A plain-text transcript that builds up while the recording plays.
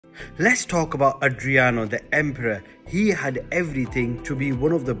Let's talk about Adriano, the Emperor. He had everything to be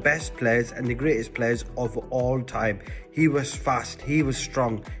one of the best players and the greatest players of all time. He was fast, he was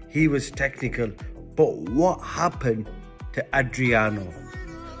strong, he was technical. But what happened to Adriano?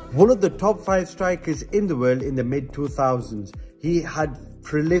 One of the top 5 strikers in the world in the mid-2000s. He had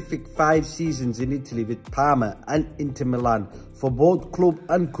prolific 5 seasons in Italy with Parma and Inter Milan. For both club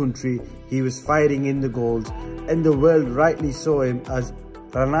and country, he was firing in the goals, and the world rightly saw him as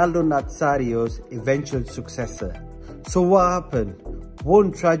Ronaldo Nazario's eventual successor. So what happened?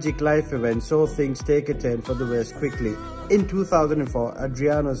 One tragic life event saw things take a turn for the worse quickly. In 2004,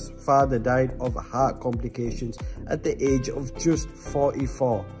 Adriano's father died of heart complications at the age of just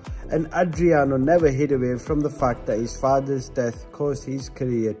 44. And Adriano never hid away from the fact that his father's death caused his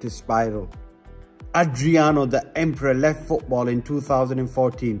career to spiral. Adriano the Emperor left football in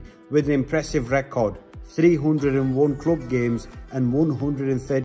 2014 with an impressive record: 301 club games and 130